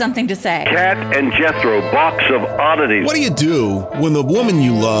Shatner has something to say. Cat and Jethro, box of oddities. What do you do when the woman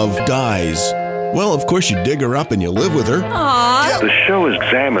you love dies? Well, of course, you dig her up and you live with her. Aww. The show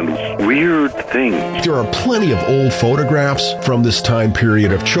examines weird things. There are plenty of old photographs from this time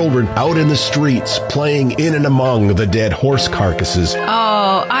period of children out in the streets playing in and among the dead horse carcasses.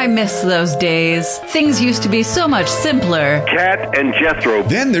 Oh, I miss those days. Things used to be so much simpler. Cat and Jethro.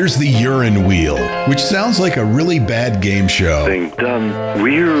 Then there's the urine wheel, which sounds like a really bad game show. They've done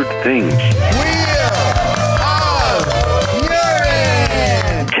weird things.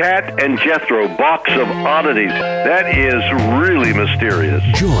 Cat and Jethro, box of oddities. That is really mysterious.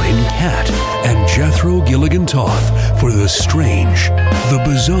 Join Cat and Jethro Gilligan Toth for the strange, the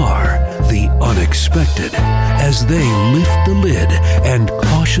bizarre, the unexpected, as they lift the lid and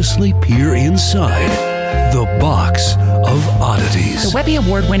cautiously peer inside the Box of Oddities. The Webby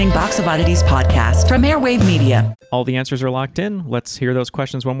Award-winning Box of Oddities podcast from Airwave Media. All the answers are locked in. Let's hear those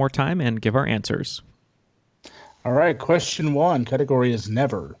questions one more time and give our answers. All right, question 1, category is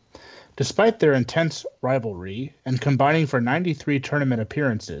never. Despite their intense rivalry and combining for 93 tournament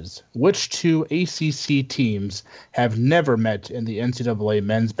appearances, which 2 ACC teams have never met in the NCAA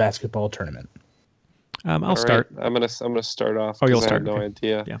men's basketball tournament? I'll start. I'm gonna start off. Oh, you'll I start. have no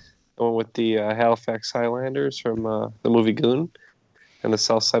idea. Yeah. Going with the Halifax Highlanders from the movie Goon. and the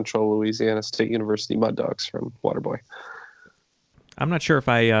South Central Louisiana State University Mud Dogs from Waterboy. I'm not sure if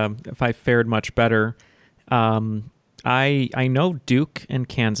I fared much better. I know Duke and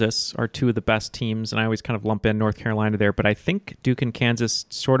Kansas are two of the best teams, and I always kind of lump in North Carolina there, but I think Duke and Kansas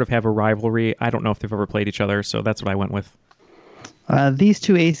sort of have a rivalry. I don't know if they've ever played each other, so that's what I went with. These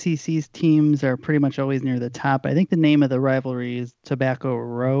two ACC teams are pretty much always near the top. I think the name of the rivalry is Tobacco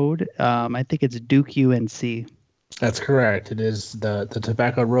Road. I think it's Duke UNC. That's correct. It is the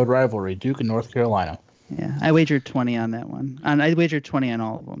Tobacco Road rivalry, Duke and North Carolina. Yeah, I wagered 20 on that one. I wagered 20 on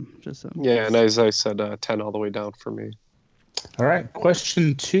all of them. Yeah, and as I said, 10 all the way down for me. All right,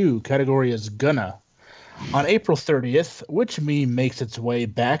 question 2, category is Gonna. On April 30th, which meme makes its way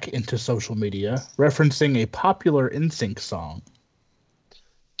back into social media, referencing a popular NSYNC song?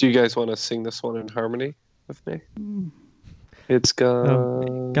 Do you guys want to sing this one in harmony with me? It's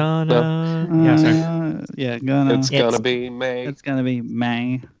gonna... Yeah, sorry. Gonna. It's gonna be May. It's gonna be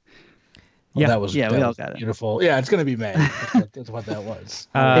May. Well, that was we all got beautiful. Yeah, it's gonna be May. That's what that was.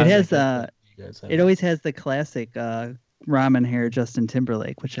 It has it always has the classic ramen hair Justin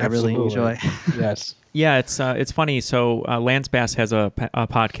Timberlake, which Absolutely. I really enjoy. Yes. Yeah, it's funny. So Lance Bass has a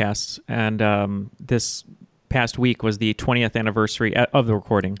podcast, and this past week was the 20th anniversary of the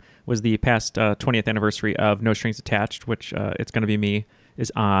recording. Was the past 20th anniversary of No Strings Attached, which It's Gonna Be Me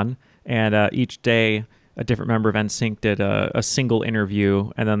is on, and each day a different member of NSYNC did a single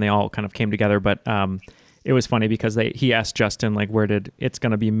interview, and then they all kind of came together. But it was funny because he asked Justin, like, where did It's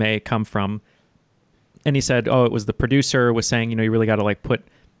Gonna Be May come from? And he said, it was the producer was saying, you really got to like put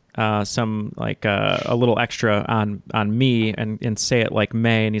some like a little extra on me and say it like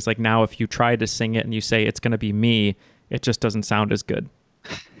May. And he's like, now if you try to sing it and you say It's Gonna Be Me, it just doesn't sound as good.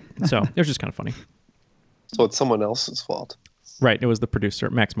 So it was just kind of funny. So it's someone else's fault. Right. It was the producer,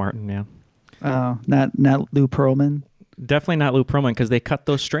 Max Martin. Yeah. Oh, not Lou Pearlman. Definitely not Lou Pearlman, because they cut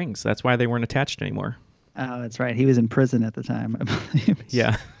those strings. That's why they weren't attached anymore. Oh, that's right. He was in prison at the time, I believe.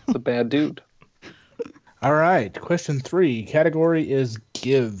 Yeah. It's a bad dude. All right, question 3, category is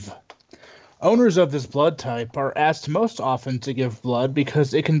give. Owners of this blood type are asked most often to give blood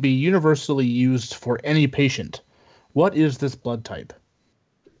because it can be universally used for any patient. What is this blood type?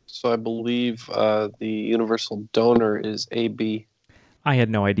 So I believe the universal donor is AB. I had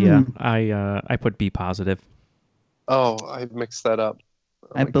no idea. I put B positive. Oh, I mixed that up.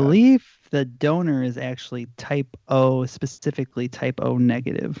 I believe the donor is actually type O, specifically type O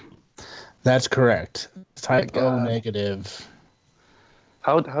negative. That's correct. Type O negative.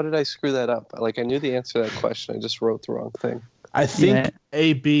 How did I screw that up? Like, I knew the answer to that question. I just wrote the wrong thing. I think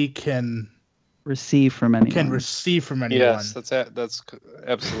AB can receive from anyone. Yes, that's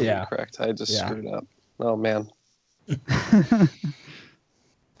absolutely correct. I just screwed up. Oh, man.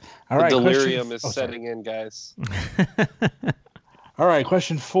 All right, delirium is setting in, guys. All right,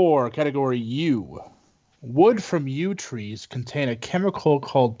 question 4, category U. Wood from yew trees contain a chemical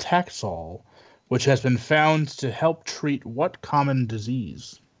called Taxol, which has been found to help treat what common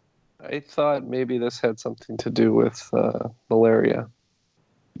disease? I thought maybe this had something to do with malaria.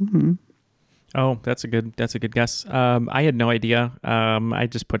 Mm-hmm. Oh, that's a good guess. I had no idea. I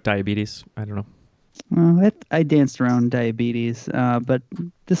just put diabetes. I don't know. Well, I danced around diabetes, but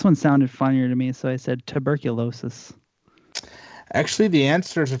this one sounded funnier to me, so I said tuberculosis. Actually, the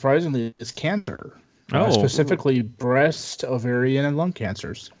answer, surprisingly, is cancer. Specifically breast, ovarian, and lung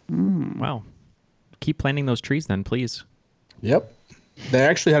cancers. Wow. Keep planting those trees then, please. Yep. They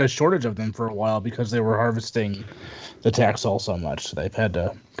actually had a shortage of them for a while because they were harvesting the Taxol so much. They've had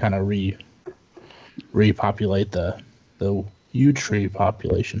to kind of repopulate the yew tree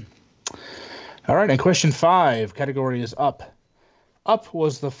population. All right, and question 5, category is Up. Up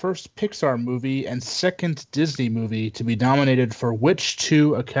was the first Pixar movie and second Disney movie to be nominated for which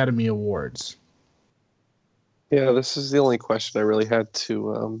 2 Academy Awards? Yeah, this is the only question I really had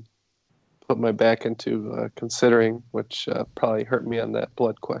to put my back into considering, which probably hurt me on that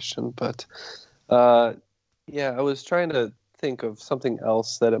blood question. But I was trying to think of something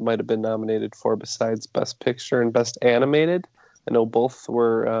else that it might have been nominated for besides Best Picture and Best Animated. I know both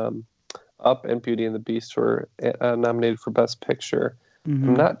were Up and Beauty and the Beast were nominated for Best Picture. Mm-hmm.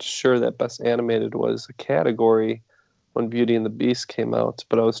 I'm not sure that Best Animated was a category when Beauty and the Beast came out,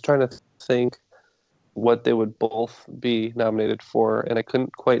 but I was trying to think what they would both be nominated for, and I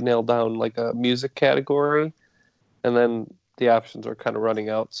couldn't quite nail down like a music category, and then the options were kind of running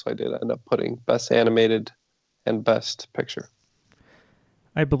out, so I did end up putting Best Animated and Best Picture.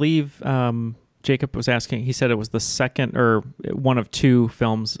 I believe Jacob was asking, he said it was the second or one of 2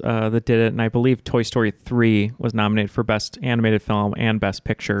 films that did it, and I believe Toy Story 3 was nominated for Best Animated Film and Best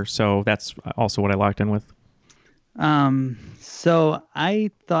Picture, so that's also what I locked in with. So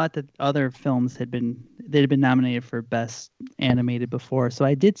I thought that other films had been nominated for Best Animated before. So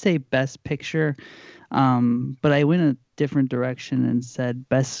I did say Best Picture, but I went a different direction and said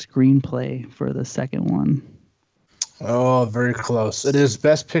Best Screenplay for the second one. Oh, very close. It is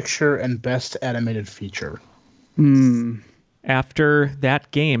Best Picture and Best Animated Feature. After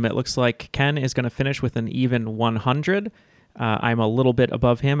that game, it looks like Ken is going to finish with an even 100. I'm a little bit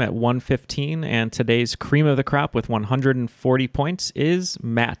above him at 115, and today's cream of the crop with 140 points is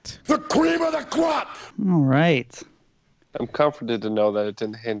Matt. The cream of the crop! All right. I'm comforted to know that it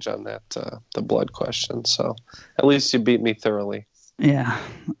didn't hinge on that the blood question, so at least you beat me thoroughly. Yeah,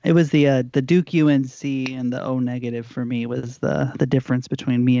 it was the Duke UNC and the O negative for me was the difference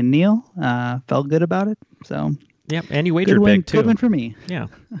between me and Neil. Felt good about it, so. Yep, and you wagered big too. Good win for me. Yeah.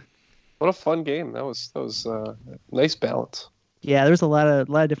 What a fun game! That was nice balance. Yeah, there's a lot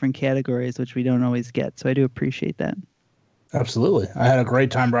of different categories which we don't always get, so I do appreciate that. Absolutely, I had a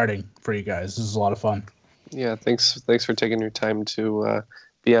great time writing for you guys. This is a lot of fun. Yeah, thanks for taking your time to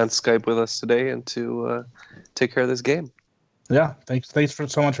be on Skype with us today and to take care of this game. Yeah, thanks for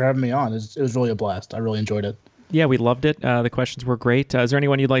so much for having me on. It was really a blast. I really enjoyed it. Yeah, we loved it. The questions were great. Is there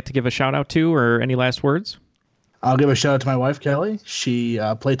anyone you'd like to give a shout out to or any last words? I'll give a shout out to my wife, Kelly. She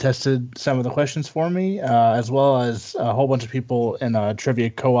play tested some of the questions for me, as well as a whole bunch of people in a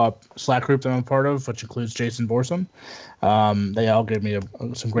trivia co-op Slack group that I'm a part of, which includes Jason Borsum. They all gave me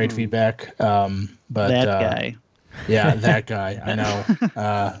some great feedback. But that guy. Yeah, that guy. I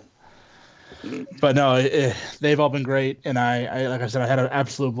know. But no, they've all been great, and I like I said, I had an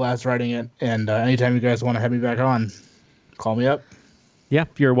absolute blast writing it. And anytime you guys want to have me back on, call me up. Yeah,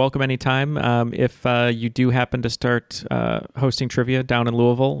 you're welcome anytime. If you do happen to start hosting trivia down in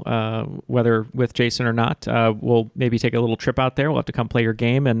Louisville, whether with Jason or not, we'll maybe take a little trip out there. We'll have to come play your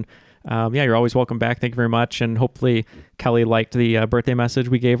game. And yeah, you're always welcome back. Thank you very much. And hopefully Kelly liked the birthday message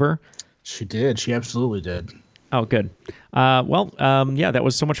we gave her. She did. She absolutely did. Oh, good. Yeah, that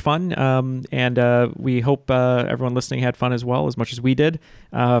was so much fun. And we hope everyone listening had fun as well, as much as we did.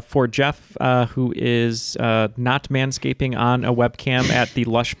 For Jeff, who is not manscaping on a webcam at the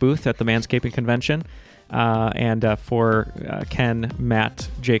Lush booth at the Manscaping Convention, and for Ken, Matt,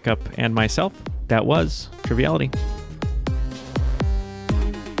 Jacob, and myself, that was Triviality.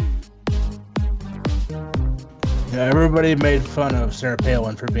 Yeah, everybody made fun of Sarah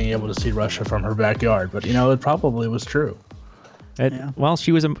Palin for being able to see Russia from her backyard, but it probably was true. Well,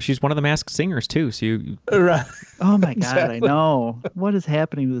 she's one of the Masked Singers too. So you. Right. Oh my God, exactly. I know. What is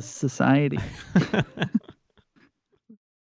happening with society?